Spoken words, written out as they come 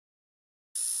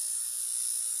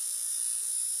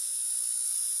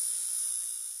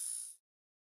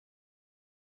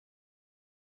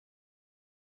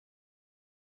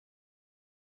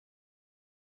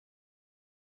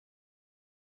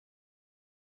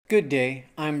Good day,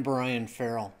 I'm Brian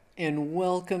Ferrill, and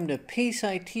welcome to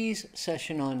PaceIT's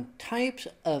session on Types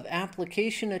of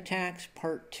Application Attacks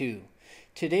Part 2.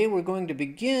 Today we're going to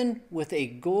begin with a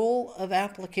goal of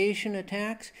application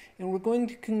attacks, and we're going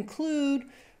to conclude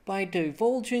by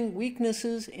divulging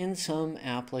weaknesses in some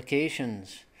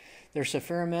applications. There's a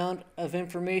fair amount of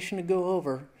information to go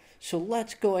over, so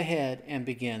let's go ahead and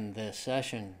begin this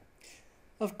session.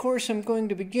 Of course, I'm going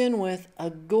to begin with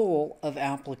a goal of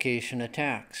application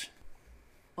attacks.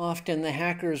 Often the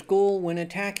hacker's goal when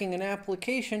attacking an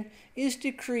application is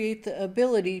to create the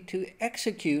ability to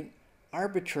execute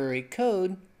arbitrary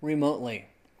code remotely.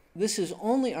 This is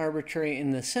only arbitrary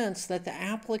in the sense that the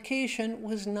application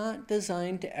was not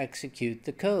designed to execute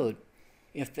the code.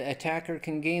 If the attacker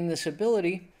can gain this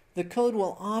ability, the code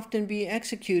will often be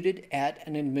executed at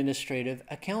an administrative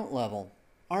account level.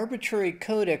 Arbitrary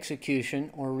code execution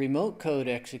or remote code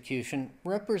execution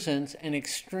represents an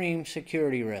extreme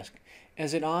security risk,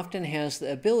 as it often has the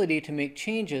ability to make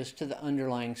changes to the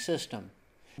underlying system,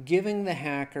 giving the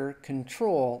hacker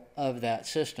control of that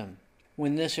system.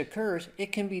 When this occurs,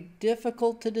 it can be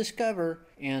difficult to discover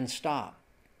and stop.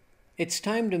 It's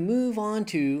time to move on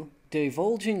to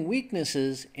divulging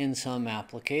weaknesses in some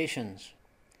applications.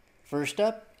 First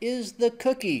up is the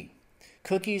cookie.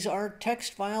 Cookies are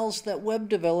text files that web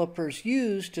developers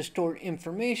use to store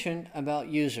information about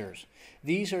users.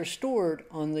 These are stored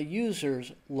on the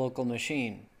user's local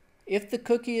machine. If the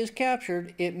cookie is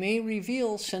captured, it may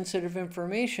reveal sensitive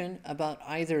information about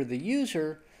either the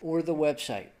user or the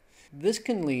website. This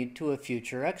can lead to a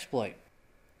future exploit.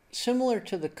 Similar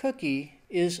to the cookie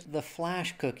is the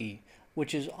flash cookie,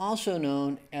 which is also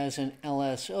known as an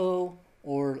LSO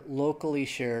or locally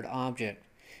shared object.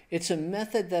 It's a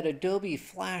method that Adobe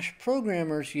Flash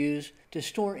programmers use to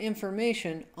store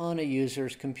information on a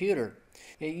user's computer.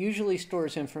 It usually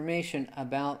stores information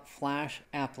about Flash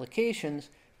applications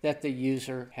that the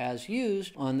user has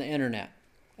used on the internet.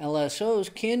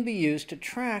 LSOs can be used to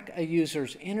track a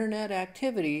user's internet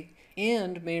activity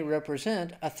and may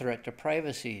represent a threat to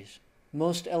privacy.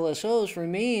 Most LSOs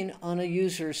remain on a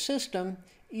user's system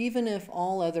even if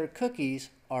all other cookies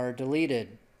are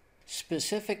deleted.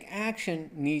 Specific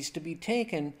action needs to be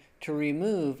taken to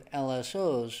remove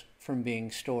LSOs from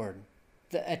being stored.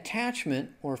 The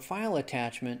attachment or file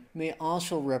attachment may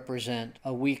also represent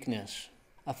a weakness.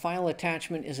 A file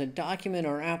attachment is a document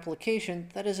or application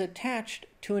that is attached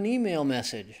to an email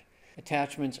message.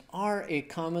 Attachments are a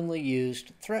commonly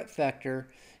used threat vector,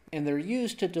 and they're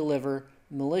used to deliver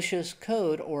malicious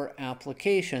code or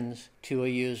applications to a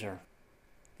user.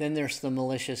 Then there's the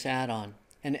malicious add-on.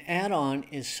 An add-on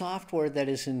is software that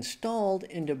is installed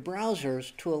into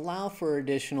browsers to allow for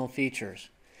additional features.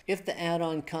 If the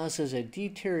add-on causes a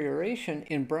deterioration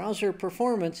in browser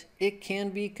performance, it can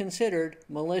be considered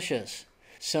malicious.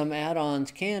 Some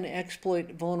add-ons can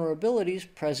exploit vulnerabilities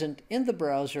present in the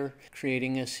browser,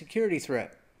 creating a security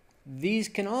threat. These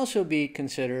can also be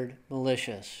considered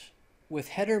malicious. With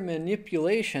header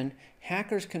manipulation,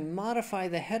 hackers can modify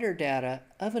the header data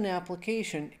of an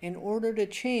application in order to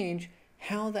change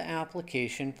how the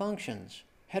application functions.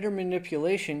 Header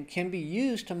manipulation can be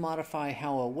used to modify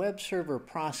how a web server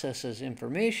processes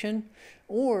information,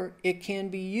 or it can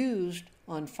be used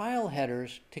on file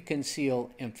headers to conceal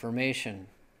information.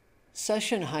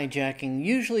 Session hijacking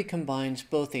usually combines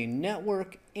both a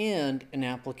network and an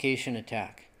application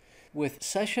attack. With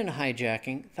session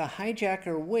hijacking, the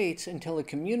hijacker waits until a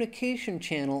communication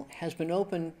channel has been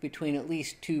opened between at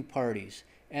least two parties,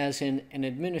 as in an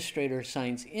administrator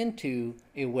signs into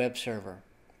a web server.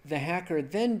 The hacker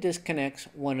then disconnects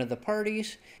one of the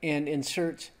parties and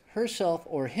inserts herself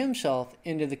or himself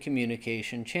into the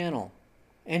communication channel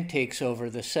and takes over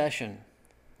the session.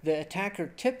 The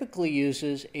attacker typically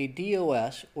uses a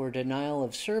DOS or denial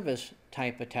of service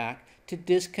type attack to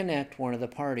disconnect one of the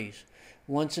parties.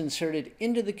 Once inserted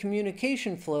into the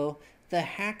communication flow, the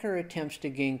hacker attempts to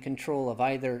gain control of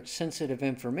either sensitive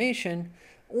information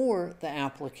or the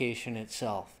application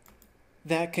itself.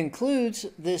 That concludes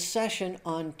this session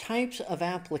on Types of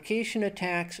Application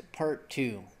Attacks Part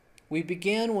 2. We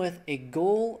began with a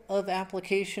goal of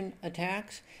application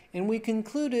attacks, and we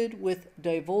concluded with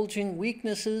divulging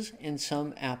weaknesses in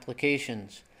some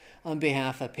applications. On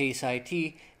behalf of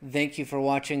PaceIT, thank you for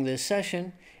watching this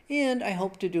session, and I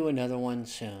hope to do another one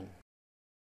soon.